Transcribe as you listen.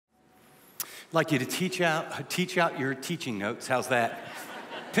I'd like you to teach out your teaching notes. How's that?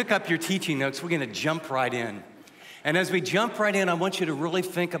 Pick up your teaching notes. We're going to jump right in. And as we jump right in, I want you to really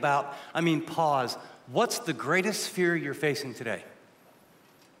think about, pause. What's the greatest fear you're facing today?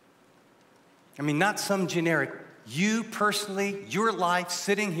 Not some generic. You personally, your life,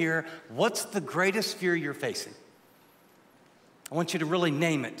 sitting here, what's the greatest fear you're facing? I want you to really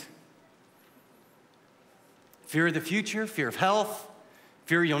name it. Fear of the future, fear of health,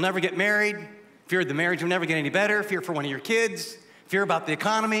 fear you'll never get married, fear the marriage will never get any better, fear for one of your kids, fear about the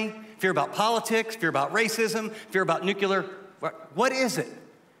economy, fear about politics, fear about racism, fear about nuclear. What is it?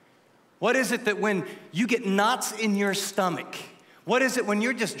 What is it that when you get knots in your stomach, what is it when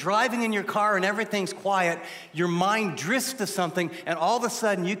you're just driving in your car and everything's quiet, your mind drifts to something, and all of a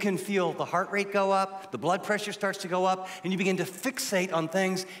sudden you can feel the heart rate go up, the blood pressure starts to go up, and you begin to fixate on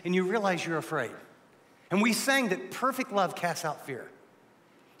things, and you realize you're afraid. And we sang that perfect love casts out fear.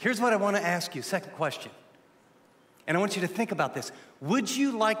 Here's what I want to ask you, second question. And I want you to think about this. Would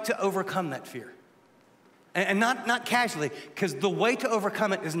you like to overcome that fear? And not casually, because the way to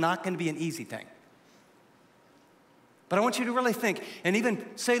overcome it is not going to be an easy thing. But I want you to really think and even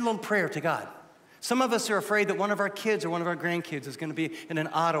say a little prayer to God. Some of us are afraid that one of our kids or one of our grandkids is going to be in an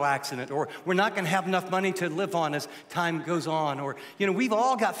auto accident, or we're not going to have enough money to live on as time goes on, or, we've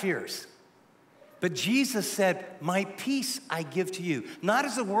all got fears. But Jesus said, my peace I give to you, not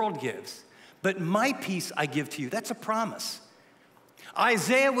as the world gives, but my peace I give to you. That's a promise.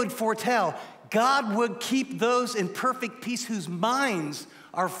 Isaiah would foretell, God would keep those in perfect peace whose minds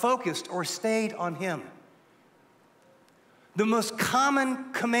are focused or stayed on him. The most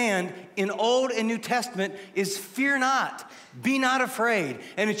common command in Old and New Testament is fear not, be not afraid.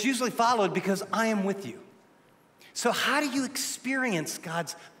 And it's usually followed because I am with you. So how do you experience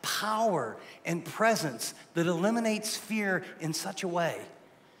God's power and presence that eliminates fear in such a way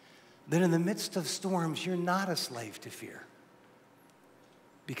that in the midst of storms, you're not a slave to fear?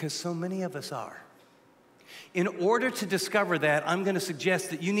 Because so many of us are. In order to discover that, I'm going to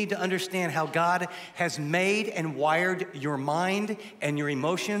suggest that you need to understand how God has made and wired your mind and your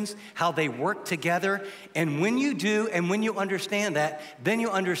emotions, how they work together. And when you do, and when you understand that, then you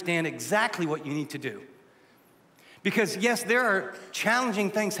understand exactly what you need to do. Because yes, there are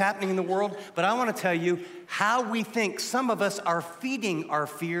challenging things happening in the world, but I want to tell you how we think some of us are feeding our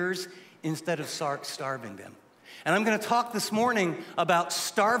fears instead of starving them. And I'm going to talk this morning about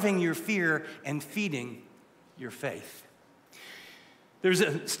starving your fear and feeding your faith. There's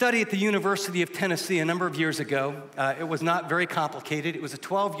a study at the University of Tennessee a number of years ago. It was not very complicated. It was a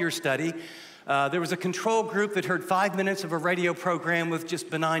 12-year study. There was a control group that heard 5 minutes of a radio program with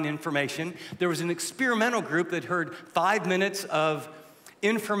just benign information. There was an experimental group that heard 5 minutes of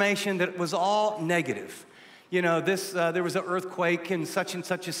information that was all negative. There was an earthquake in such and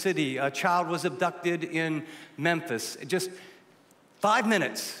such a city. A child was abducted in Memphis. Just 5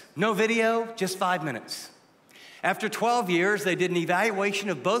 minutes. No video, just 5 minutes. After 12 years, they did an evaluation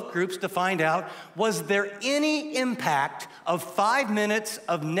of both groups to find out, was there any impact of 5 minutes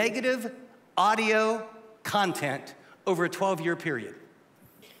of negative audio content over a 12-year period?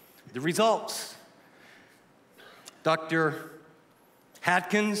 The results. Dr.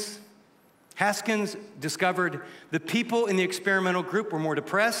 Haskins discovered the people in the experimental group were more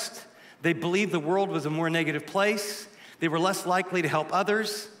depressed. They believed the world was a more negative place. They were less likely to help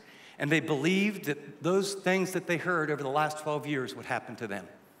others. And they believed that those things that they heard over the last 12 years would happen to them.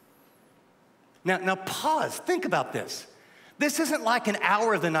 Now pause, think about this. This isn't like an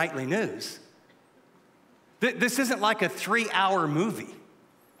hour of the nightly news. This isn't like a 3-hour movie.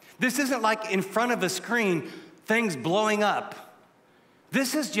 This isn't like in front of a screen, things blowing up.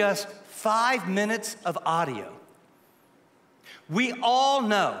 This is just 5 minutes of audio. We all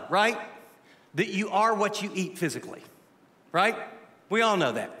know, right, that you are what you eat physically, right? We all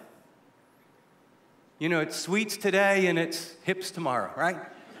know that. It's sweets today and it's hips tomorrow, right?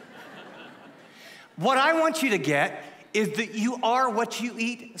 What I want you to get is that you are what you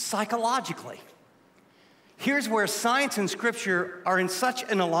eat psychologically. Here's where science and scripture are in such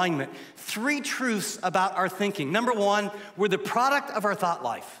an alignment. 3 truths about our thinking. Number 1, we're the product of our thought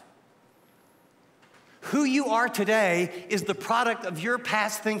life. Who you are today is the product of your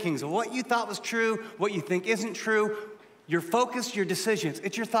past thinkings, of what you thought was true, what you think isn't true, your focus, your decisions.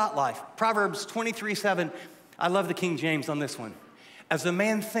 It's your thought life. Proverbs 23:7. I love the King James on this one. As a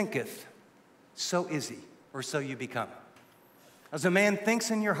man thinketh, so is he, or so you become. As a man thinks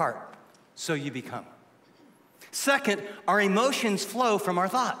in your heart, so you become. Second, our emotions flow from our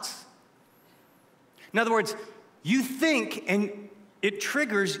thoughts. In other words, you think and It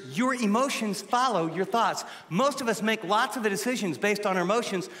triggers your emotions follow your thoughts. Most of us make lots of the decisions based on our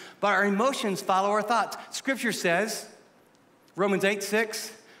emotions, but our emotions follow our thoughts. Scripture says, Romans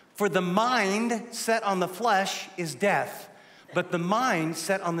 8:6, for the mind set on the flesh is death, but the mind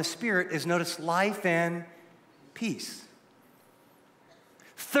set on the spirit is, notice, life and peace.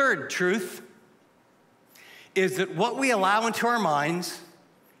 Third truth is that what we allow into our minds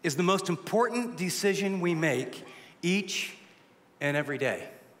is the most important decision we make each and every day.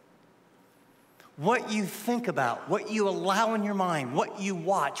 What you think about, what you allow in your mind, what you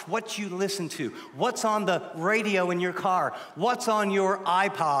watch, what you listen to, what's on the radio in your car, what's on your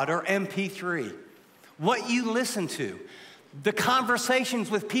iPod or MP3, what you listen to, the conversations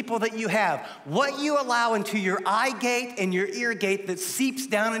with people that you have, what you allow into your eye gate and your ear gate that seeps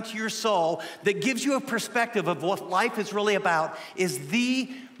down into your soul, that gives you a perspective of what life is really about, is the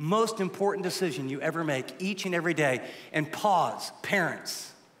most important decision you ever make each and every day. And pause,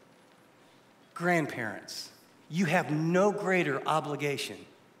 parents, grandparents, you have no greater obligation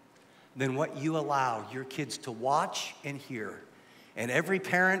than what you allow your kids to watch and hear. And every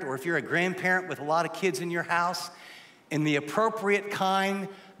parent, or if you're a grandparent with a lot of kids in your house, in the appropriate kind,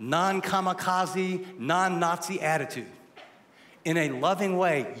 non-kamikaze, non-Nazi attitude, in a loving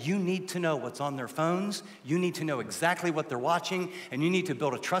way, you need to know what's on their phones, you need to know exactly what they're watching, and you need to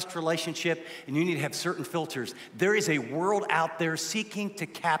build a trust relationship, and you need to have certain filters. There is a world out there seeking to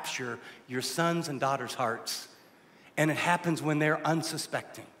capture your sons' and daughters' hearts, and it happens when they're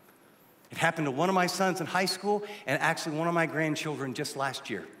unsuspecting. It happened to one of my sons in high school, and actually one of my grandchildren just last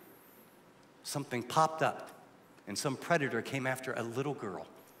year. Something popped up, and some predator came after a little girl.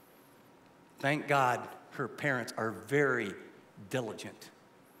 Thank God her parents are very diligent.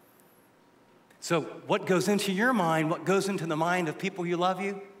 So what goes into your mind, what goes into the mind of people you love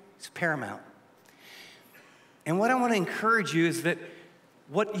you, is paramount. And what I want to encourage you is that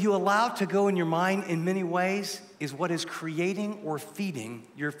what you allow to go in your mind in many ways is what is creating or feeding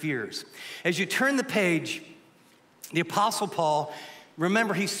your fears. As you turn the page, the Apostle Paul,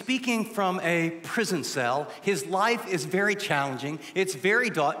 remember, he's speaking from a prison cell. His life is very challenging. It's very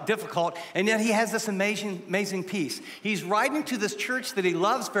difficult, and yet he has this amazing peace. He's writing to this church that he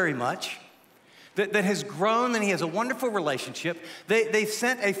loves very much, that has grown, and he has a wonderful relationship. They've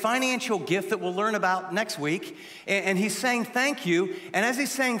sent a financial gift that we'll learn about next week, and he's saying thank you. And as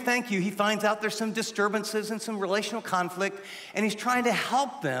he's saying thank you, he finds out there's some disturbances and some relational conflict, and he's trying to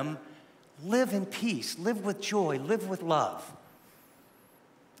help them live in peace, live with joy, live with love.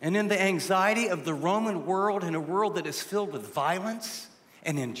 And in the anxiety of the Roman world, in a world that is filled with violence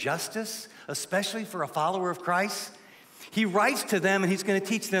and injustice, especially for a follower of Christ, he writes to them and he's going to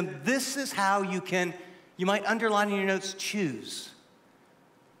teach them, this is how you might underline in your notes, choose.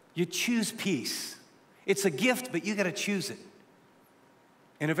 You choose peace. It's a gift, but you got to choose it.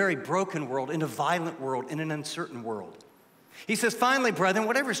 In a very broken world, in a violent world, in an uncertain world. He says, finally, brethren,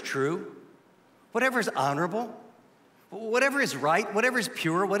 whatever is true, whatever is honorable, whatever is right, whatever is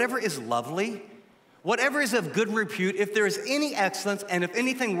pure, whatever is lovely, whatever is of good repute, if there is any excellence and if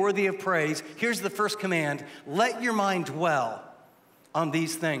anything worthy of praise, here's the first command: let your mind dwell on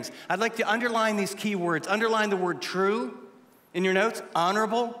these things. I'd like to underline these key words. Underline the word true in your notes: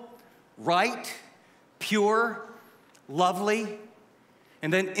 honorable, right, pure, lovely,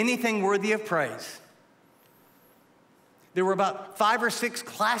 and then anything worthy of praise. There were about 5 or 6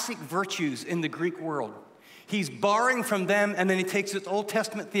 classic virtues in the Greek world. He's borrowing from them, and then he takes this Old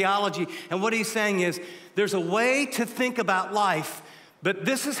Testament theology, and what he's saying is, there's a way to think about life, but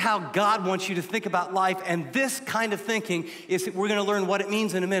this is how God wants you to think about life, and this kind of thinking is, we're going to learn what it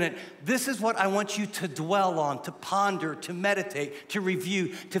means in a minute. This is what I want you to dwell on, to ponder, to meditate, to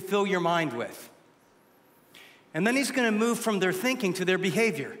review, to fill your mind with. And then he's going to move from their thinking to their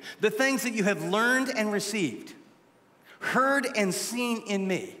behavior. The things that you have learned and received, heard and seen in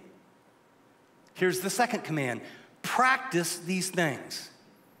me. Here's the second command: practice these things.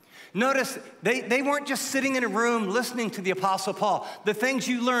 Notice, they weren't just sitting in a room listening to the Apostle Paul. The things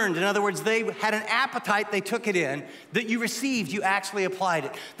you learned, in other words, they had an appetite, they took it in. That you received, you actually applied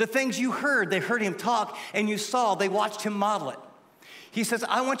it. The things you heard, they heard him talk, and you saw, they watched him model it. He says,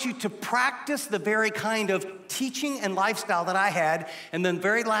 I want you to practice the very kind of teaching and lifestyle that I had. And then the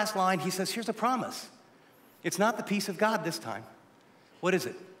very last line, he says, here's a promise. It's not the peace of God this time. What is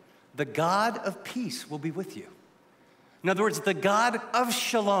it? The God of peace will be with you. In other words, the God of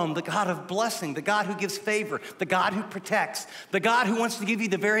shalom, the God of blessing, the God who gives favor, the God who protects, the God who wants to give you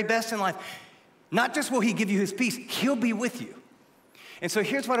the very best in life. Not just will he give you his peace, he'll be with you. And so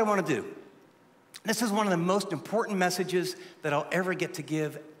here's what I want to do. This is one of the most important messages that I'll ever get to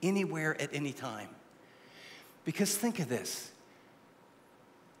give anywhere at any time. Because think of this.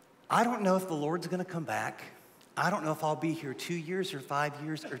 I don't know if the Lord's going to come back. I don't know if I'll be here 2 years or 5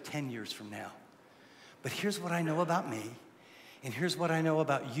 years or 10 years from now. But here's what I know about me, and here's what I know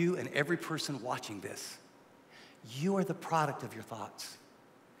about you and every person watching this. You are the product of your thoughts.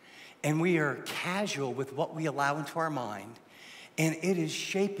 And we are casual with what we allow into our mind, and it is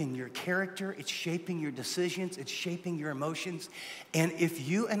shaping your character, it's shaping your decisions, it's shaping your emotions. And if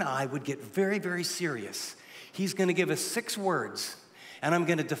you and I would get very, very serious, he's going to give us 6 words, and I'm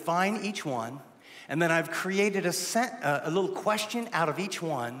going to define each one, and then I've created a little question out of each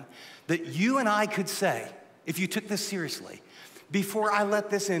one that you and I could say, if you took this seriously, before I let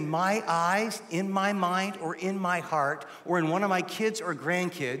this in my eyes, in my mind, or in my heart, or in one of my kids or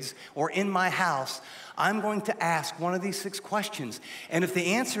grandkids, or in my house, I'm going to ask one of these 6 questions. And if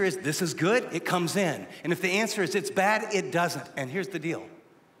the answer is, this is good, it comes in. And if the answer is, it's bad, it doesn't. And here's the deal.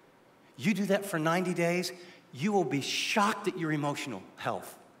 You do that for 90 days, you will be shocked at your emotional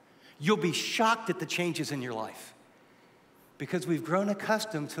health. You'll be shocked at the changes in your life. Because we've grown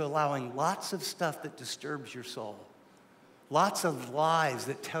accustomed to allowing lots of stuff that disturbs your soul. Lots of lies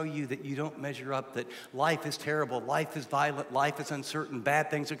that tell you that you don't measure up, that life is terrible, life is violent, life is uncertain, bad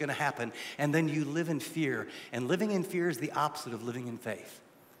things are going to happen, and then you live in fear. And living in fear is the opposite of living in faith.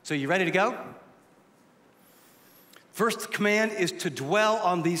 So you ready to go? First command is to dwell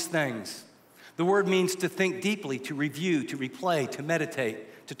on these things. The word means to think deeply, to review, to replay, to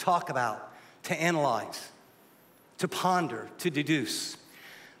meditate, to talk about, to analyze, to ponder, to deduce.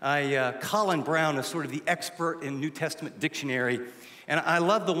 Colin Brown is sort of the expert in New Testament dictionary, and I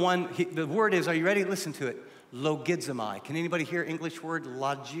love the one, the word is, are you ready? Listen to it, logizomai. Can anybody hear English word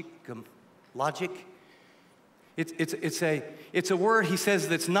logic? It's a word, he says,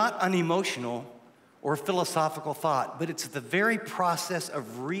 that's not unemotional or philosophical thought, but it's the very process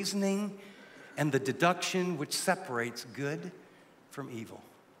of reasoning and the deduction which separates good from evil.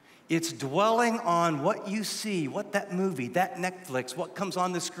 It's dwelling on what you see, what that movie, that Netflix, what comes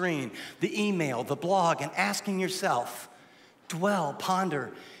on the screen, the email, the blog, and asking yourself, dwell,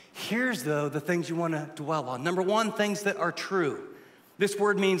 ponder. Here's, though, the things you want to dwell on. Number 1, things that are true. This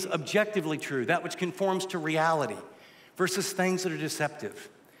word means objectively true, that which conforms to reality, versus things that are deceptive,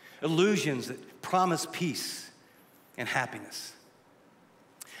 illusions that promise peace and happiness.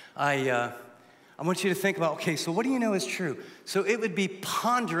 I want you to think about, okay, so what do you know is true? So it would be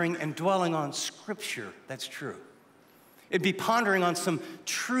pondering and dwelling on Scripture that's true. It'd be pondering on some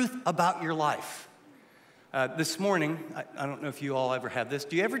truth about your life. This morning, I don't know if you all ever have this.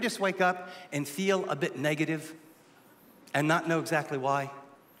 Do you ever just wake up and feel a bit negative and not know exactly why?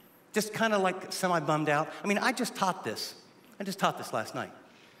 Just kind of like semi-bummed out? I mean, I just taught this. I just taught this last night.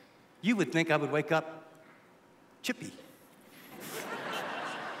 You would think I would wake up chippy.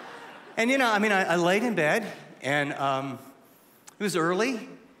 And you know, I mean, I laid in bed, and it was early,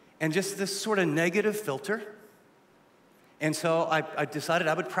 and just this sort of negative filter. And so I decided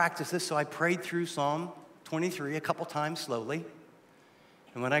I would practice this, so I prayed through Psalm 23 a couple times slowly.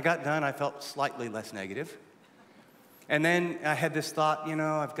 And when I got done, I felt slightly less negative. And then I had this thought, you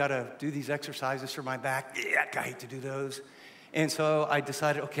know, I've got to do these exercises for my back. Yuck, I hate to do those. And so I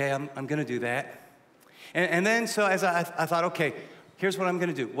decided, okay, I'm going to do that. And then so as I thought, okay, here's what I'm going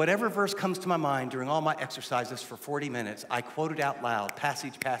to do. Whatever verse comes to my mind during all my exercises for 40 minutes, I quote it out loud,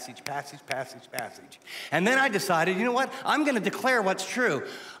 passage, passage, passage, passage, passage. And then I decided, you know what? I'm going to declare what's true.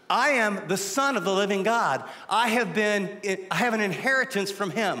 I am the Son of the living God. I have an inheritance from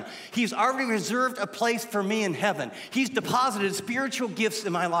him. He's already reserved a place for me in heaven. He's deposited spiritual gifts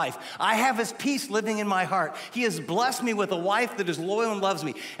in my life. I have his peace living in my heart. He has blessed me with a wife that is loyal and loves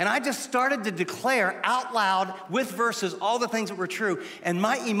me. And I just started to declare out loud with verses all the things that were true. And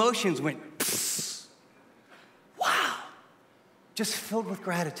my emotions went, psst, wow, just filled with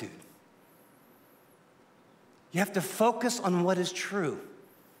gratitude. You have to focus on what is true.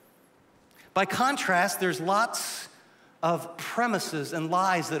 By contrast, there's lots of premises and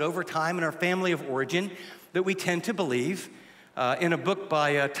lies that over time in our family of origin that we tend to believe. In a book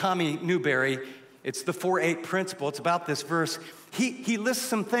by Tommy Newberry, it's the 4-8 principle. It's about this verse. He lists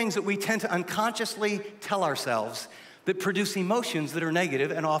some things that we tend to unconsciously tell ourselves that produce emotions that are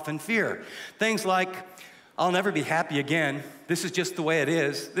negative and often fear. Things like, I'll never be happy again. This is just the way it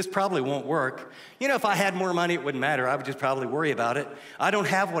is. This probably won't work. You know, if I had more money, it wouldn't matter. I would just probably worry about it. I don't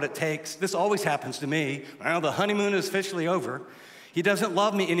have what it takes. This always happens to me. Well, the honeymoon is officially over. He doesn't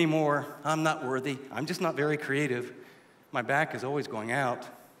love me anymore. I'm not worthy. I'm just not very creative. My back is always going out.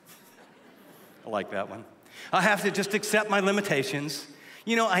 I like that one. I have to just accept my limitations.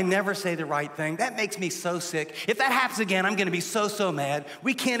 You know, I never say the right thing. That makes me so sick. If that happens again, I'm going to be so mad.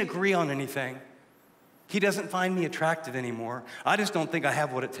 We can't agree on anything. He doesn't find me attractive anymore. I just don't think I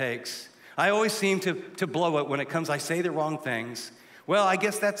have what it takes. I always seem to blow it when it comes, I say the wrong things. Well, I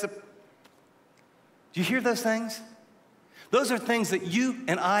guess do you hear those things? Those are things that you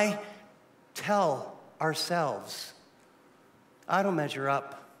and I tell ourselves. I don't measure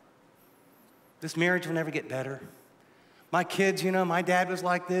up. This marriage will never get better. My kids, my dad was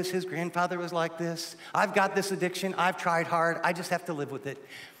like this, his grandfather was like this. I've got this addiction, I've tried hard, I just have to live with it.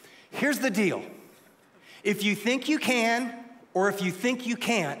 Here's the deal. If you think you can, or if you think you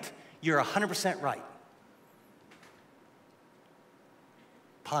can't, you're 100% right.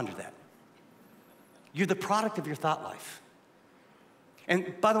 Ponder that. You're the product of your thought life.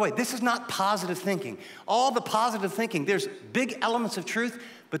 And by the way, this is not positive thinking. All the positive thinking, there's big elements of truth,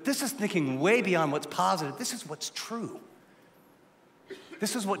 but this is thinking way beyond what's positive. This is what's true.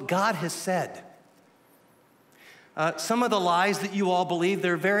 This is what God has said. Some of the lies that you all believe,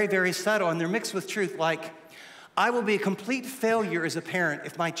 they're very, very subtle, and they're mixed with truth, like, I will be a complete failure as a parent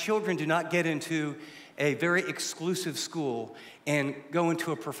if my children do not get into a very exclusive school and go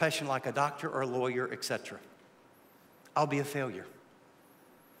into a profession like a doctor or a lawyer, etc. I'll be a failure.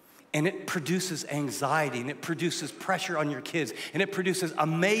 And it produces anxiety, and it produces pressure on your kids, and it produces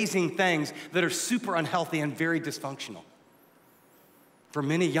amazing things that are super unhealthy and very dysfunctional. For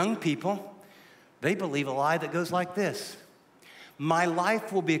many young people, they believe a lie that goes like this. My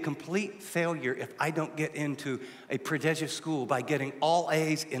life will be a complete failure if I don't get into a prestigious school by getting all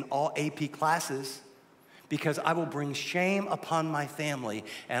A's in all AP classes, because I will bring shame upon my family,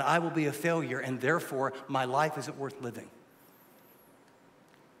 and I will be a failure, and therefore my life isn't worth living.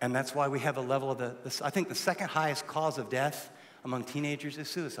 And that's why we have a level of I think the second highest cause of death among teenagers is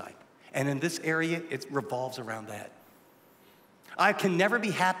suicide. And in this area, it revolves around that. I can never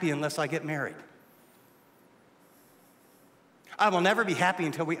be happy unless I get married. I will never be happy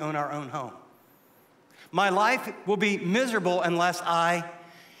until we own our own home. My life will be miserable unless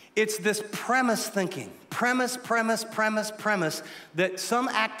it's this premise thinking. Premise, that some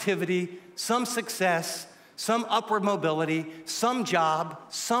activity, some success, some upward mobility, some job,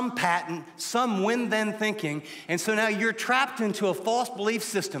 some patent, some win-then thinking. And so now you're trapped into a false belief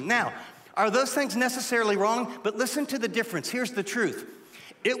system. Now, are those things necessarily wrong? But listen to the difference. Here's the truth.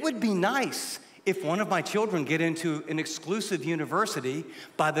 It would be nice if one of my children get into an exclusive university,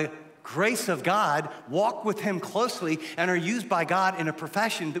 by the grace of God, walk with him closely, and are used by God in a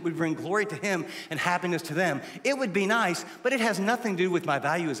profession that would bring glory to him and happiness to them. It would be nice, but it has nothing to do with my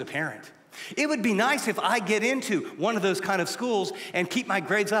value as a parent. It would be nice if I get into one of those kind of schools and keep my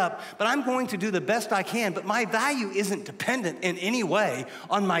grades up, but I'm going to do the best I can, but my value isn't dependent in any way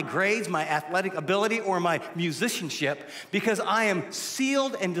on my grades, my athletic ability, or my musicianship, because I am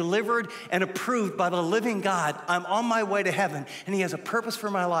sealed and delivered and approved by the living God. I'm on my way to heaven, and he has a purpose for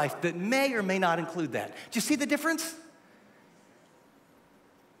my life that may or may not include that. Do you see the difference?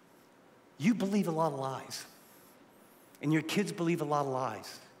 You believe a lot of lies, and your kids believe a lot of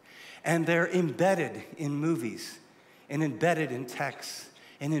lies. And they're embedded in movies, and embedded in texts,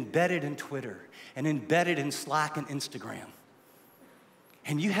 and embedded in Twitter, and embedded in Slack and Instagram.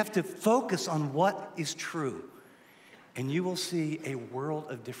 And you have to focus on what is true, and you will see a world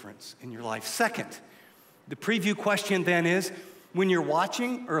of difference in your life. Second, the preview question then is, when you're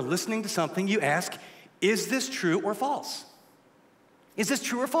watching or listening to something, you ask, is this true or false? Is this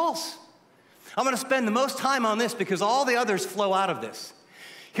true or false? I'm going to spend the most time on this because all the others flow out of this.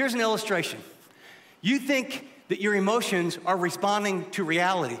 Here's an illustration. You think that your emotions are responding to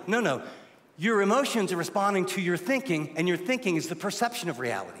reality. No. Your emotions are responding to your thinking, and your thinking is the perception of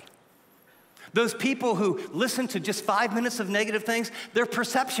reality. Those people who listen to just 5 minutes of negative things, their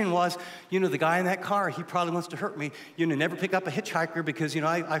perception was, the guy in that car, he probably wants to hurt me. Never pick up a hitchhiker because,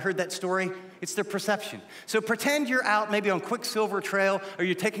 I heard that story. It's their perception. So pretend you're out maybe on Quicksilver Trail, or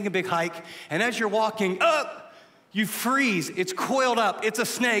you're taking a big hike, and as you're walking up, you freeze, it's coiled up, it's a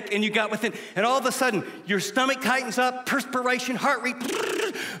snake, and you got within, and all of a sudden, your stomach tightens up, perspiration, heart rate,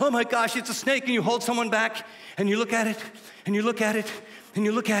 oh my gosh, it's a snake, and you hold someone back, and you look at it, and you look at it, and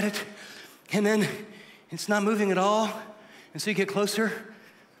you look at it, and then it's not moving at all, and so you get closer, and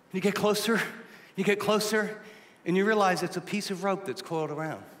you get closer, you get closer, and you realize it's a piece of rope that's coiled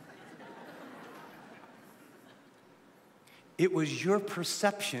around. It was your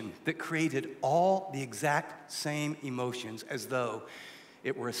perception that created all the exact same emotions as though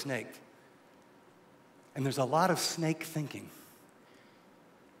it were a snake. And there's a lot of snake thinking.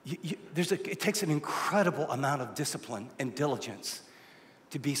 It takes an incredible amount of discipline and diligence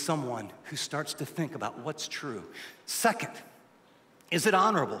to be someone who starts to think about what's true. Second, is it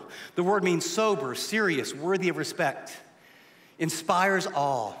honorable? The word means sober, serious, worthy of respect, inspires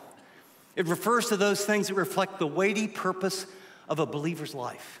awe. It refers to those things that reflect the weighty purpose of a believer's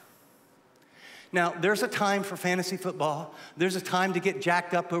life. Now, there's a time for fantasy football. There's a time to get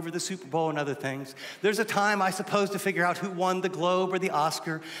jacked up over the Super Bowl and other things. There's a time, I suppose, to figure out who won the Globe or the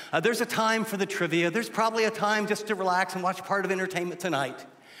Oscar. There's a time for the trivia. There's probably a time just to relax and watch part of Entertainment Tonight.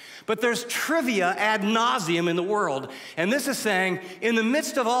 But there's trivia ad nauseum in the world. And this is saying, in the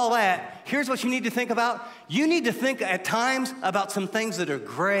midst of all that, here's what you need to think about. You need to think at times about some things that are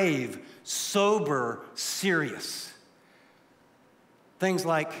grave, sober, serious. Things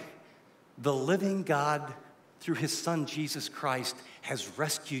like, the living God, through his son Jesus Christ, has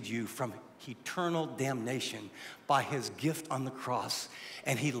rescued you from eternal damnation by his gift on the cross.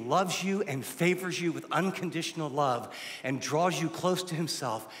 And he loves you and favors you with unconditional love and draws you close to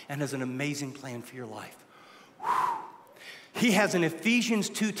himself and has an amazing plan for your life. Whew. He has an Ephesians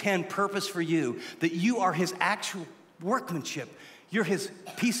 2:10 purpose for you, that you are his actual workmanship. You're his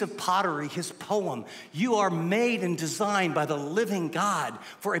piece of pottery, his poem. You are made and designed by the living God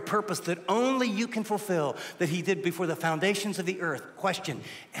for a purpose that only you can fulfill, that he did before the foundations of the earth. Question,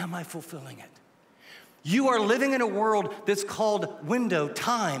 am I fulfilling it? You are living in a world that's called window,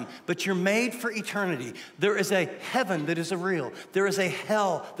 time, but you're made for eternity. There is a heaven that is real. There is a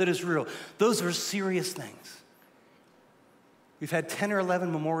hell that is real. Those are serious things. We've had 10 or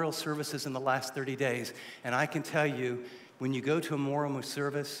 11 memorial services in the last 30 days, and I can tell you, when you go to a memorial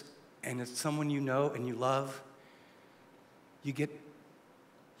service and it's someone you know and you love, you get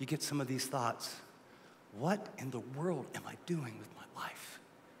some of these thoughts. What in the world am I doing with my life?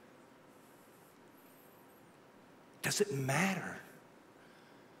 Does it matter?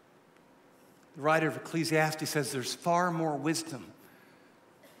 The writer of Ecclesiastes says there's far more wisdom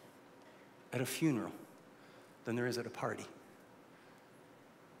at a funeral than there is at a party.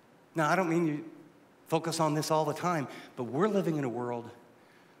 Now, I don't mean you focus on this all the time, but we're living in a world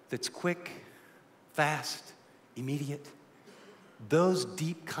that's quick, fast, immediate. Those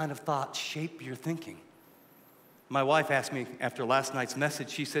deep kind of thoughts shape your thinking. My wife asked me after last night's message,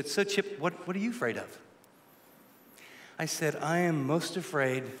 she said, so Chip, what are you afraid of? I said, I am most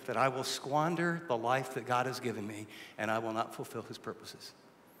afraid that I will squander the life that God has given me and I will not fulfill his purposes.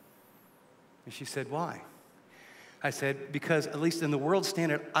 And she said, why? I said, because at least in the world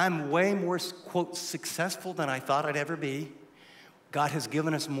standard, I'm way more, quote, successful than I thought I'd ever be. God has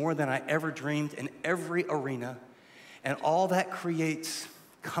given us more than I ever dreamed in every arena. And all that creates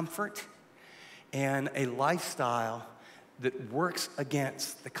comfort and a lifestyle that works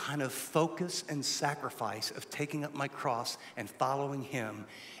against the kind of focus and sacrifice of taking up my cross and following him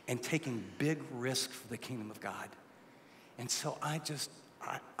and taking big risks for the kingdom of God. And so I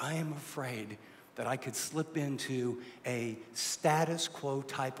am afraid that I could slip into a status quo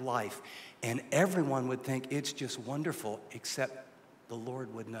type life and everyone would think it's just wonderful, except the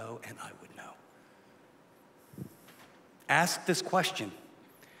Lord would know and I would know. Ask this question: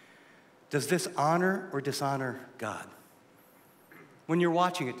 does this honor or dishonor God? When you're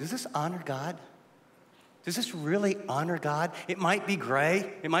watching it, does this honor God? Does this really honor God? It might be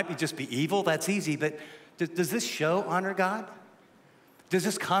gray, it might just be evil, that's easy, but does this show honor God? Does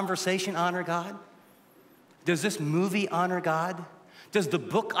this conversation honor God? Does this movie honor God? Does the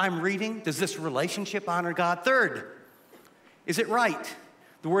book I'm reading, does this relationship honor God? Third, is it right?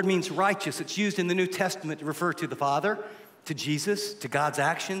 The word means righteous. It's used in the New Testament to refer to the Father, to Jesus, to God's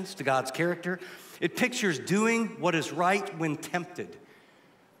actions, to God's character. It pictures doing what is right when tempted.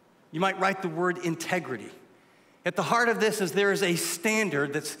 You might write the word integrity. At the heart of this is there is a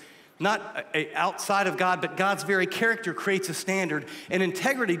standard that's not outside of God, but God's very character creates a standard. And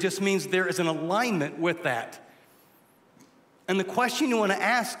integrity just means there is an alignment with that. And the question you want to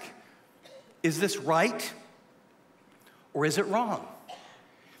ask, is this right or is it wrong?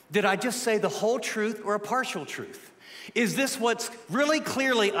 Did I just say the whole truth or a partial truth? Is this what's really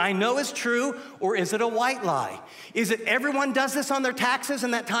clearly I know is true, or is it a white lie? Is it everyone does this on their taxes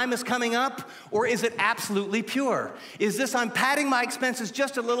and that time is coming up, or is it absolutely pure? Is this I'm padding my expenses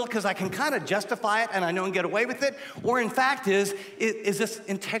just a little because I can kind of justify it and I know and get away with it, or in fact is this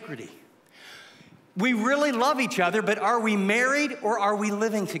integrity? We really love each other, but are we married or are we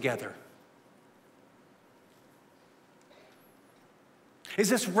living together? Is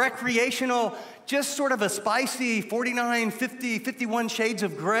this recreational, just sort of a spicy 49, 50, 51 shades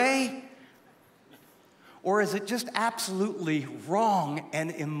of gray? Or is it just absolutely wrong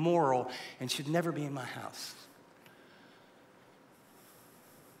and immoral and should never be in my house?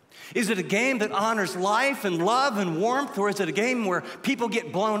 Is it a game that honors life and love and warmth, or is it a game where people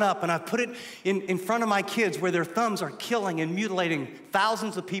get blown up? And I've put it in front of my kids where their thumbs are killing and mutilating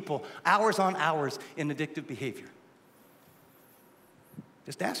thousands of people, hours on hours in addictive behavior.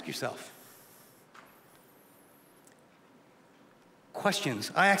 Just ask yourself,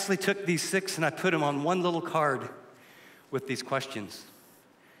 questions. I actually took these 6 and I put them on one little card with these questions.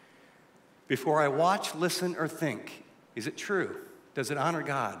 Before I watch, listen, or think, is it true? Does it honor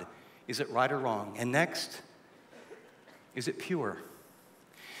God? Is it right or wrong? And next, is it pure?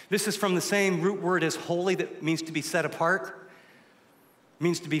 This is from the same root word as holy, that means to be set apart,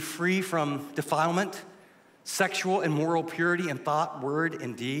 means to be free from defilement, sexual and moral purity in thought, word,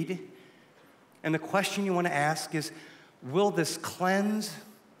 and deed. And the question you want to ask is, will this cleanse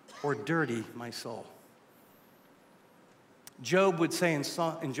or dirty my soul? Job would say in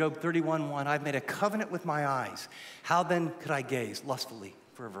Job 31:1, I've made a covenant with my eyes. How then could I gaze lustfully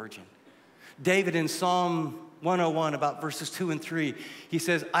for a virgin? David in Psalm 101, about verses 2 and 3, he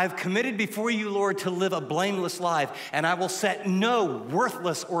says, I've committed before you, Lord, to live a blameless life, and I will set no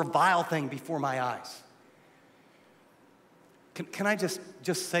worthless or vile thing before my eyes. Can I just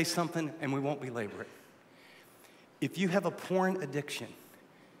say something, and we won't belabor it? If you have a porn addiction,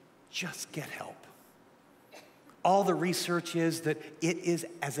 just get help. All the research is that it is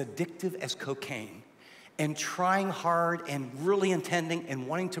as addictive as cocaine. And trying hard and really intending and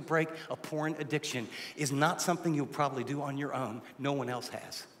wanting to break a porn addiction is not something you'll probably do on your own. No one else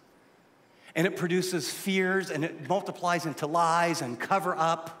has. And it produces fears, and it multiplies into lies and cover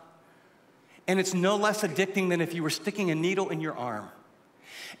up. And it's no less addicting than if you were sticking a needle in your arm.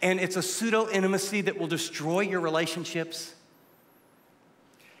 And it's a pseudo-intimacy that will destroy your relationships.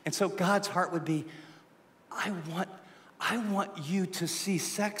 And so God's heart would be, I want you to see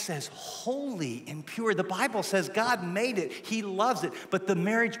sex as holy and pure. The Bible says God made it. He loves it. But the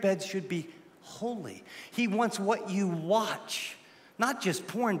marriage bed should be holy. He wants what you watch. Not just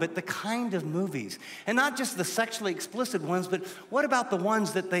porn, but the kind of movies. And not just the sexually explicit ones, but what about the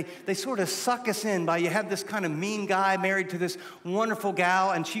ones that they sort of suck us in by, you have this kind of mean guy married to this wonderful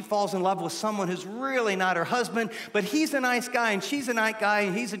gal, and she falls in love with someone who's really not her husband, but he's a nice guy, and she's a nice guy,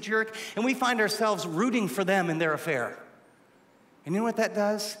 and he's a jerk, and we find ourselves rooting for them in their affair. And you know what that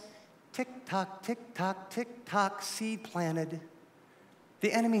does? Tick-tock, tick-tock, tick-tock, seed planted.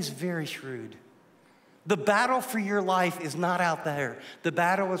 The enemy's very shrewd. The battle for your life is not out there. The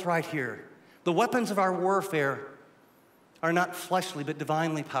battle is right here. The weapons of our warfare are not fleshly, but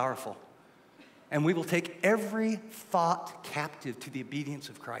divinely powerful. And we will take every thought captive to the obedience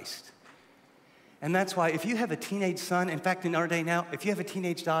of Christ. And that's why if you have a teenage son, in fact, in our day now, if you have a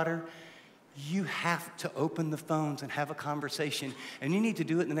teenage daughter, you have to open the phones and have a conversation. And you need to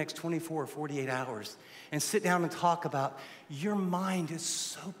do it in the next 24 or 48 hours. And sit down and talk about, your mind is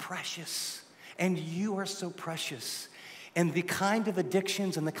so precious. And you are so precious. And the kind of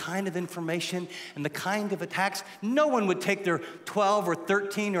addictions and the kind of information and the kind of attacks, no one would take their 12 or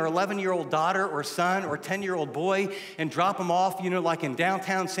 13 or 11-year-old daughter or son or 10-year-old boy and drop them off, like in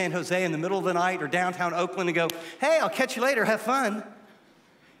downtown San Jose in the middle of the night or downtown Oakland and go, hey, I'll catch you later, have fun.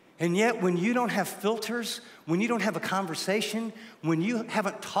 And yet when you don't have filters, when you don't have a conversation, when you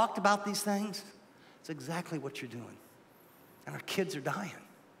haven't talked about these things, it's exactly what you're doing. And our kids are dying.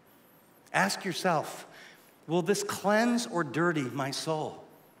 Ask yourself, will this cleanse or dirty my soul?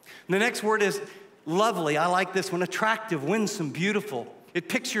 And the next word is lovely. I like this one. Attractive, winsome, beautiful. It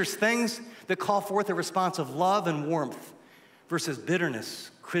pictures things that call forth a response of love and warmth versus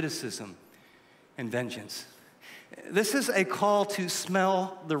bitterness, criticism, and vengeance. This is a call to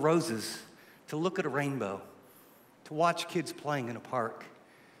smell the roses, to look at a rainbow, to watch kids playing in a park,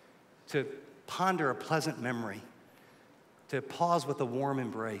 to ponder a pleasant memory, to pause with a warm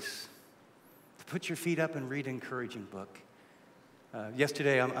embrace, to put your feet up and read an encouraging book.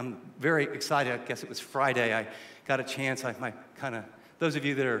 Yesterday, I'm very excited. I guess it was Friday. I got a chance. Those of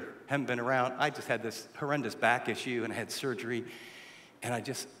you that haven't been around, I just had this horrendous back issue and I had surgery. And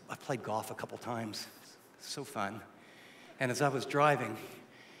I played golf a couple times. So fun. And as I was driving,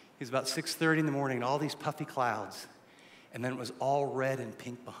 it was about 6:30 in the morning, and all these puffy clouds. And then it was all red and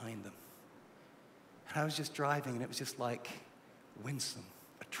pink behind them. And I was just driving, and it was just like winsome,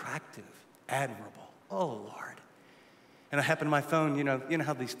 attractive, admirable. Oh, Lord. And I happened to my phone, you know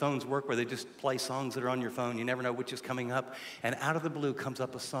how these phones work where they just play songs that are on your phone. You never know which is coming up. And out of the blue comes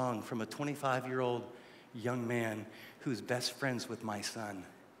up a song from a 25-year-old young man who's best friends with my son.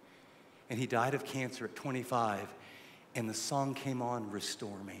 And he died of cancer at 25. And the song came on,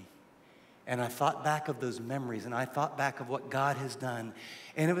 Restore Me. And I thought back of those memories, and I thought back of what God has done.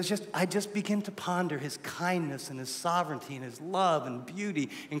 And it was I just began to ponder his kindness and his sovereignty and his love and beauty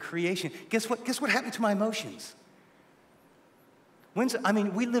and creation. Guess what happened to my emotions?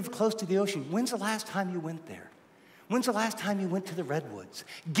 We live close to the ocean. When's the last time you went there? When's the last time you went to the redwoods?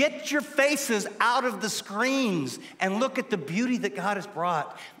 Get your faces out of the screens and look at the beauty that God has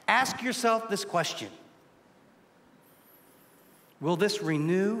brought. Ask yourself this question. Will this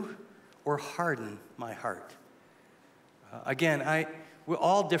renew or harden my heart? Again, we're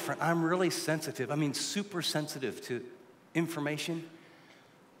all different. I'm really sensitive. I mean, super sensitive to information.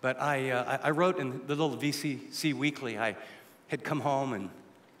 But I wrote in the little VCC Weekly, I had come home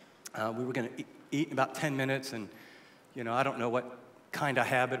and we were going to eat in about 10 minutes. And, I don't know what kind I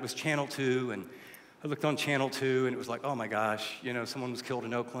have, but it was Channel 2. And I looked on Channel 2 and it was like, oh my gosh, someone was killed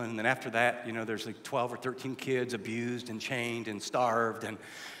in Oakland. And then after that, there's like 12 or 13 kids abused and chained and starved. And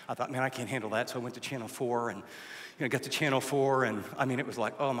I thought, man, I can't handle that. So I went to Channel 4 and, got to Channel 4. And I mean, it was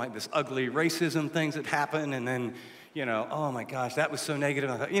like, oh my, this ugly racism things that happen. And then, oh my gosh, that was so negative.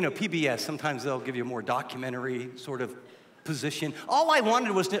 I thought, PBS, sometimes they'll give you a more documentary sort of position. All I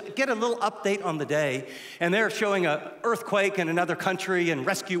wanted was to get a little update on the day, and they're showing an earthquake in another country and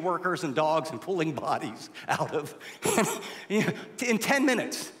rescue workers and dogs and pulling bodies out of, in 10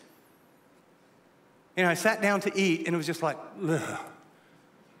 minutes. I sat down to eat, and it was just like, ugh.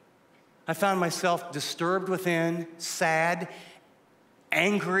 I found myself disturbed within, sad,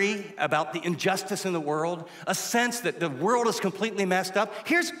 angry about the injustice in the world, a sense that the world is completely messed up.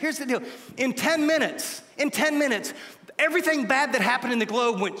 Here's the deal. In 10 minutes, everything bad that happened in the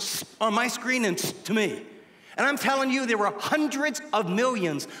globe went on my screen and to me. And I'm telling you, there were hundreds of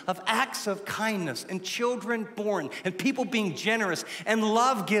millions of acts of kindness and children born and people being generous and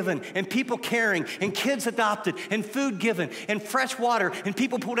love given and people caring and kids adopted and food given and fresh water and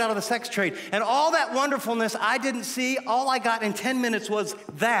people pulled out of the sex trade. And all that wonderfulness I didn't see, all I got in 10 minutes was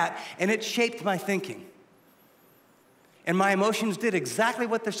that, and it shaped my thinking. And my emotions did exactly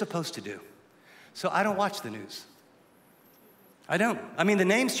what they're supposed to do. So I don't watch the news. I don't. I mean, the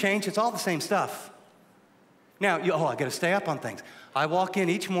names change, it's all the same stuff. Now, I got to stay up on things. I walk in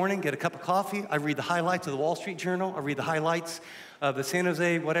each morning, get a cup of coffee. I read the highlights of the Wall Street Journal. I read the highlights of the San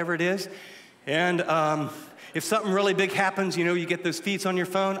Jose, whatever it is. And if something really big happens, you get those feeds on your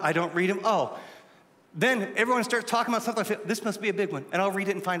phone. I don't read them. Then everyone starts talking about something. I feel, this must be a big one. And I'll read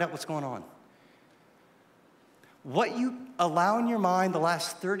it and find out what's going on. What you allow in your mind the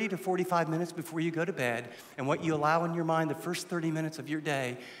last 30 to 45 minutes before you go to bed, and what you allow in your mind the first 30 minutes of your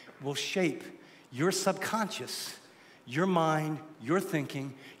day will shape your subconscious, your mind, your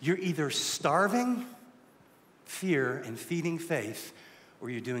thinking. You're either starving fear and feeding faith, or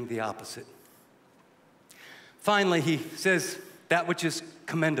you're doing the opposite. Finally, he says that which is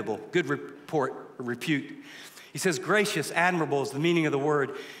commendable, good report or repute. He says gracious, admirable is the meaning of the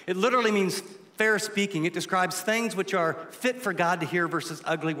word. It literally means fair speaking. It describes things which are fit for God to hear versus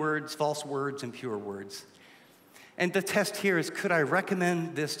ugly words, false words, and pure words. And the test here is, could I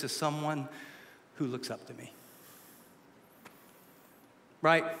recommend this to someone who looks up to me?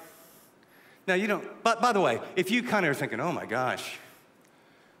 Right? Now, but by the way, if you kind of are thinking, oh my gosh,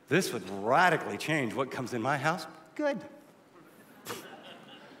 this would radically change what comes in my house, good.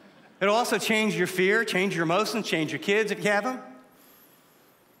 It'll also change your fear, change your emotions, change your kids if you have them.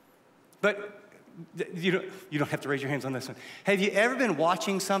 But you don't have to raise your hands on this one. Have you ever been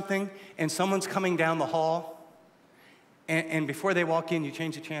watching something and someone's coming down the hall and before they walk in, you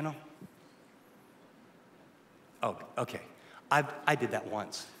change the channel? Oh, okay. I did that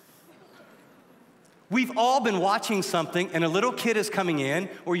once. We've all been watching something and a little kid is coming in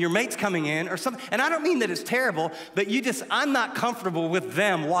or your mate's coming in or something. And I don't mean that it's terrible, but I'm not comfortable with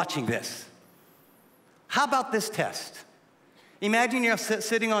them watching this. How about this test? Imagine you're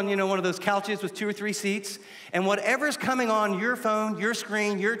sitting on, one of those couches with 2 or 3 seats, and whatever's coming on your phone, your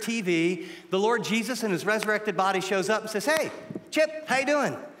screen, your TV, the Lord Jesus in his resurrected body shows up and says, hey, Chip, how you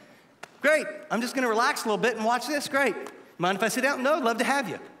doing? Great. I'm just going to relax a little bit and watch this. Great. Mind if I sit down? No, I'd love to have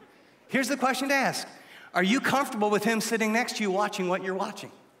you. Here's the question to ask. Are you comfortable with him sitting next to you watching what you're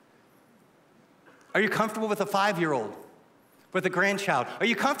watching? Are you comfortable with a 5-year-old? With a grandchild? Are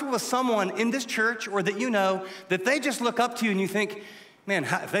you comfortable with someone in this church or that that they just look up to you and you think, man,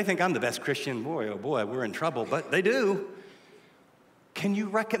 if they think I'm the best Christian, boy, oh boy, we're in trouble, but they do. Can you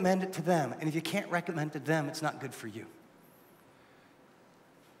recommend it to them? And if you can't recommend it to them, it's not good for you.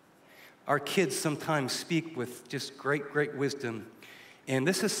 Our kids sometimes speak with just great, great wisdom. And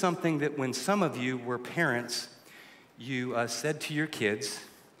this is something that when some of you were parents, you said to your kids.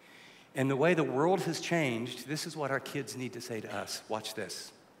 And the way the world has changed, this is what our kids need to say to us. Watch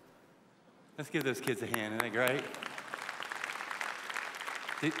this. Let's give those kids a hand. Isn't that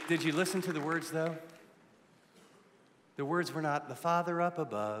great? Did you listen to the words, though? The words were not, the Father up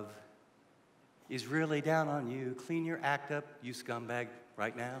above is really down on you. Clean your act up, you scumbag,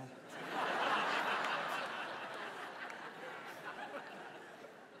 right now.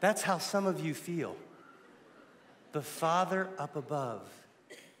 That's how some of you feel. The Father up above.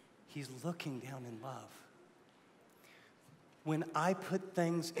 He's looking down in love. When I put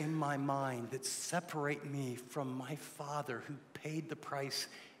things in my mind that separate me from my Father who paid the price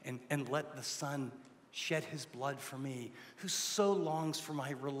and let the Son shed his blood for me, who so longs for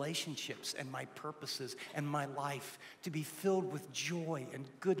my relationships and my purposes and my life to be filled with joy and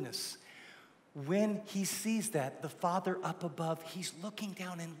goodness. When he sees that, the Father up above, he's looking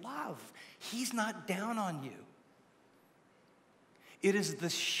down in love. He's not down on you. It is the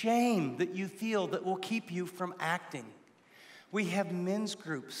shame that you feel that will keep you from acting. We have men's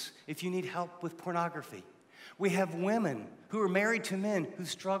groups if you need help with pornography. We have women who are married to men who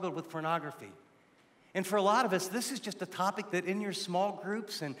struggled with pornography. And for a lot of us, this is just a topic that in your small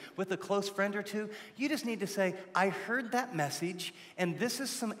groups and with a close friend or two, you just need to say, I heard that message, and this is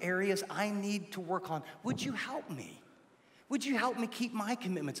some areas I need to work on. Would you help me? Would you help me keep my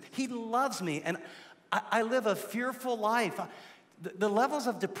commitments? He loves me, and I live a fearful life. The levels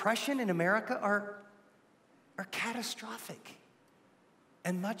of depression in America are catastrophic.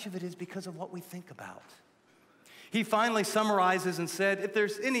 And much of it is because of what we think about. He finally summarizes and said, if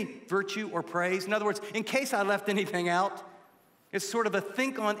there's any virtue or praise, in other words, in case I left anything out, it's sort of a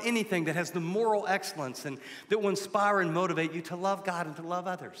think on anything that has the moral excellence and that will inspire and motivate you to love God and to love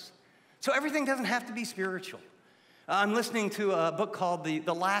others. So everything doesn't have to be spiritual. I'm listening to a book called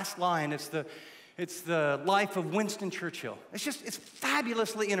The Last Line. It's the life of Winston Churchill. It's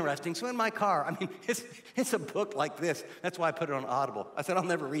fabulously interesting. So in my car, I mean, it's a book like this. That's why I put it on Audible. I said, I'll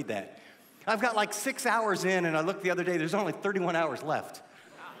never read that. I've got like 6 hours in, and I looked the other day, there's only 31 hours left.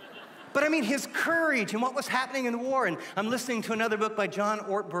 But I mean, his courage and what was happening in the war. And I'm listening to another book by John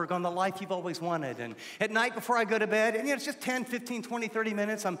Ortberg on the life you've always wanted. And at night before I go to bed, and it's just 10, 15, 20, 30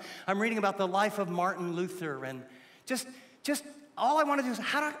 minutes, I'm reading about the life of Martin Luther. And just all I want to do is,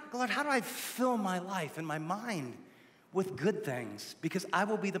 Lord, how do I fill my life and my mind with good things? Because I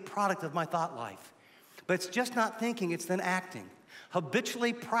will be the product of my thought life. But it's just not thinking, it's then acting.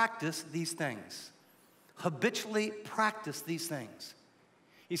 Habitually practice these things. Habitually practice these things.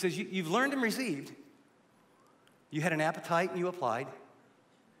 He says, you've learned and received. You had an appetite and you applied.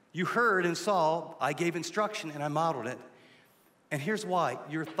 You heard and saw, I gave instruction and I modeled it. And here's why.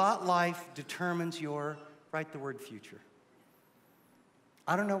 Your thought life determines your, write the word, future.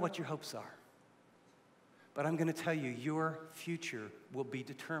 I don't know what your hopes are, but I'm going to tell you, your future will be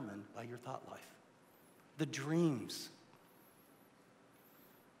determined by your thought life. The dreams,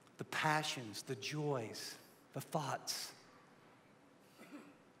 the passions, the joys, the thoughts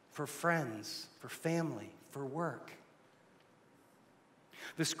for friends, for family, for work.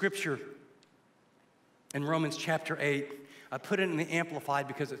 The scripture in Romans chapter 8, I put it in the Amplified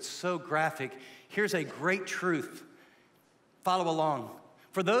because it's so graphic. Here's a great truth. Follow along.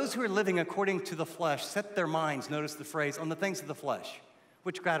 For those who are living according to the flesh, set their minds, notice the phrase, on the things of the flesh,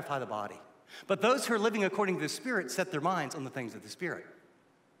 which gratify the body. But those who are living according to the Spirit set their minds on the things of the Spirit,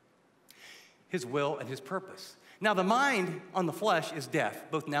 his will and his purpose. Now, the mind on the flesh is death,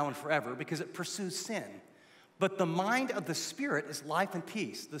 both now and forever, because it pursues sin. But the mind of the Spirit is life and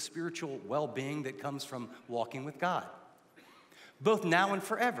peace, the spiritual well-being that comes from walking with God, both now and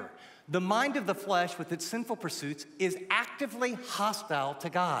forever. The mind of the flesh with its sinful pursuits is actively hostile to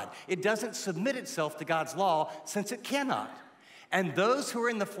God. It doesn't submit itself to God's law since it cannot. And those who are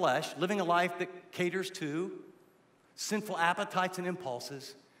in the flesh, living a life that caters to sinful appetites and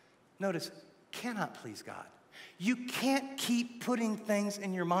impulses, notice, cannot please God. You can't keep putting things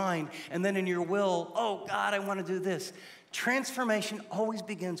in your mind and then in your will, oh God, I want to do this. Transformation always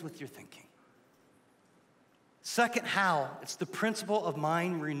begins with your thinking. Second, how? It's the principle of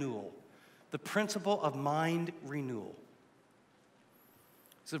mind renewal. The principle of mind renewal.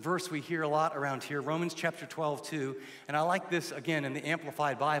 It's a verse we hear a lot around here, Romans chapter 12, 2. And I like this, again, in the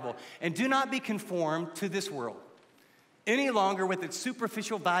Amplified Bible. And do not be conformed to this world any longer with its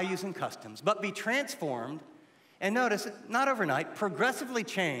superficial values and customs, but be transformed, and notice, not overnight, progressively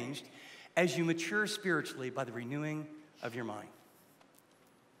changed as you mature spiritually by the renewing of your mind.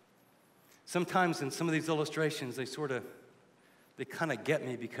 Sometimes in some of these illustrations, they kind of get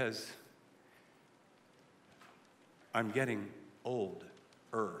me because I'm getting older.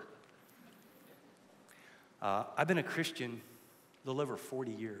 I've been a Christian a little over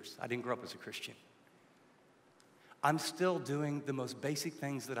 40 years. I didn't grow up as a Christian. I'm still doing the most basic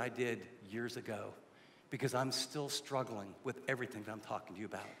things that I did years ago because I'm still struggling with everything that I'm talking to you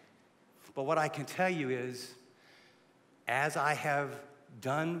about. But what I can tell you is, as I have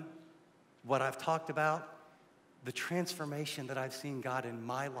done what I've talked about, the transformation that I've seen God in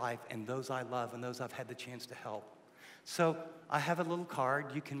my life and those I love and those I've had the chance to help. So I have a little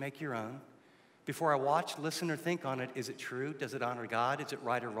card. You can make your own. Before I watch, listen, or think on it, is it true? Does it honor God? Is it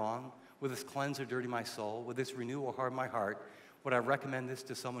right or wrong? Will this cleanse or dirty my soul? Will this renew or harden my heart? Would I recommend this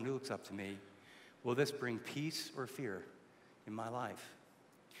to someone who looks up to me? Will this bring peace or fear in my life?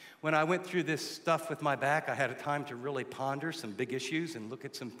 When I went through this stuff with my back, I had a time to really ponder some big issues and look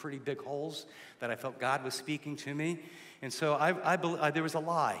at some pretty big holes that I felt God was speaking to me. And so there was a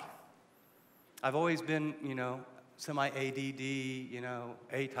lie. I've always been, semi-ADD,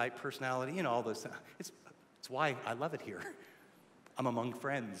 A-type personality, all those things. It's why I love it here. I'm among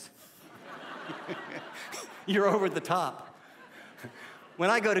friends. You're over the top. When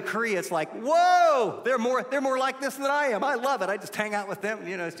I go to Korea, it's like, whoa, they're more like this than I am. I love it. I just hang out with them.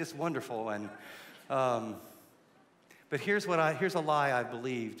 It's just wonderful. And but here's a lie I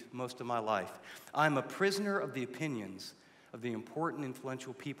believed most of my life. I'm a prisoner of the opinions of the important,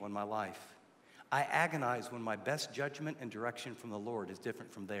 influential people in my life. I agonize when my best judgment and direction from the Lord is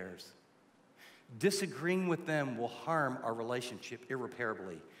different from theirs. Disagreeing with them will harm our relationship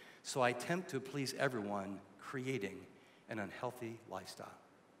irreparably. So I attempt to please everyone, creating an unhealthy lifestyle.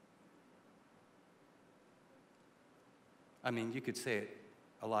 I mean, you could say it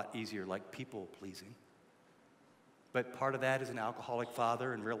a lot easier, like people-pleasing. But part of that is an alcoholic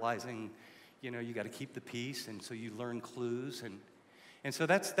father and realizing, you got to keep the peace, and so you learn clues. And so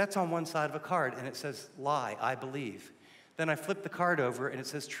that's on one side of a card, and it says lie, I believe. Then I flip the card over, and it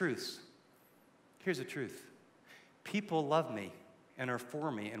says truths. Here's the truth. People love me and are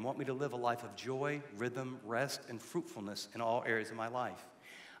for me and want me to live a life of joy, rhythm, rest, and fruitfulness in all areas of my life.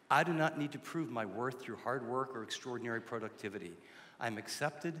 I do not need to prove my worth through hard work or extraordinary productivity. I'm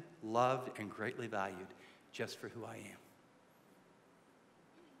accepted, loved, and greatly valued just for who I am.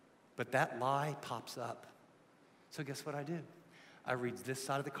 But that lie pops up. So guess what I do? I read this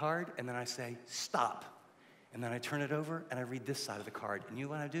side of the card, and then I say, stop. And then I turn it over, and I read this side of the card. And you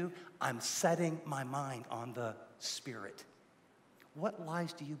know what I do? I'm setting my mind on the Spirit. What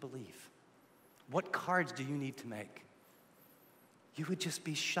lies do you believe? What cards do you need to make? You would just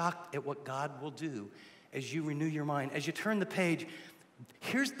be shocked at what God will do as you renew your mind. As you turn the page,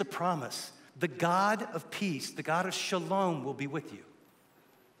 here's the promise. The God of peace, the God of shalom will be with you.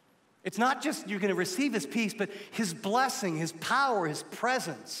 It's not just you're going to receive his peace, but his blessing, his power, his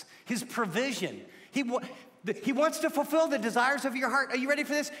presence, his provision. He wants to fulfill the desires of your heart. Are you ready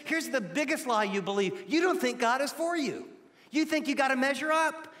for this? Here's the biggest lie you believe. You don't think God is for you. You think you got to measure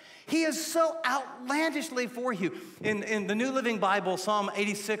up. He is so outlandishly for you. In the New Living Bible, Psalm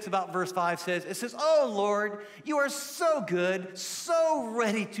 86, about verse 5 says, oh Lord, you are so good, so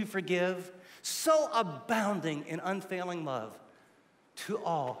ready to forgive, so abounding in unfailing love to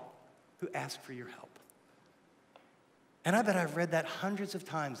all who ask for your help. And I bet I've read that hundreds of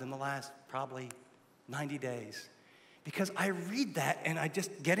times in the last probably 90 days. Because I read that and I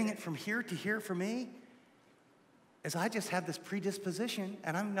just getting it from here to here for me is I just have this predisposition,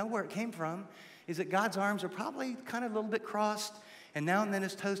 and I know where it came from, is that God's arms are probably kind of a little bit crossed, and now and then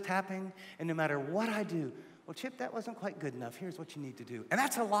his toes tapping, and no matter what I do, well, Chip, that wasn't quite good enough. Here's what you need to do. And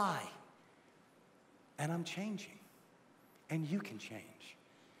that's a lie. And I'm changing. And you can change.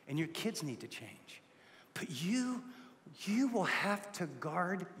 And your kids need to change. But you will have to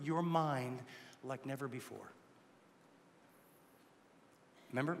guard your mind like never before.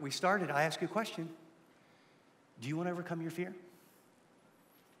 Remember, we started, I asked you a question. Do you want to overcome your fear?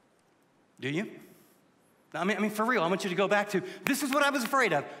 Do you? I mean, for real, I want you to go back to, this is what I was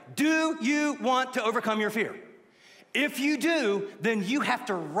afraid of. Do you want to overcome your fear? If you do, then you have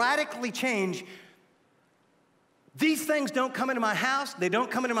to radically change. These things don't come into my house, they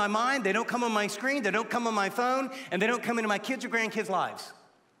don't come into my mind, they don't come on my screen, they don't come on my phone, and they don't come into my kids' or grandkids' lives.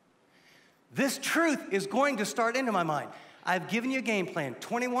 This truth is going to start into my mind. I've given you a game plan,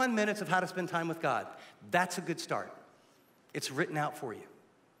 21 minutes of how to spend time with God. That's a good start. It's written out for you.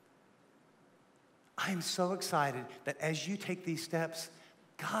 I am so excited that as you take these steps,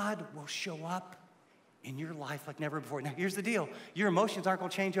 God will show up in your life like never before. Now, here's the deal. Your emotions aren't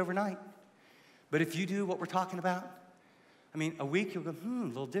going to change overnight. But if you do what we're talking about, I mean, a week you'll go, a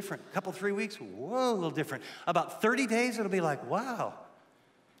little different. A couple, 3 weeks, whoa, a little different. About 30 days, it'll be like, wow.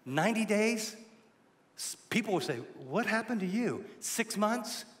 90 days, people will say, what happened to you? 6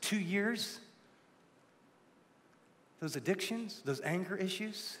 months, 2 years? Those addictions, those anger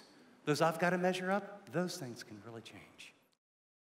issues, those I've got to measure up, those things can really change.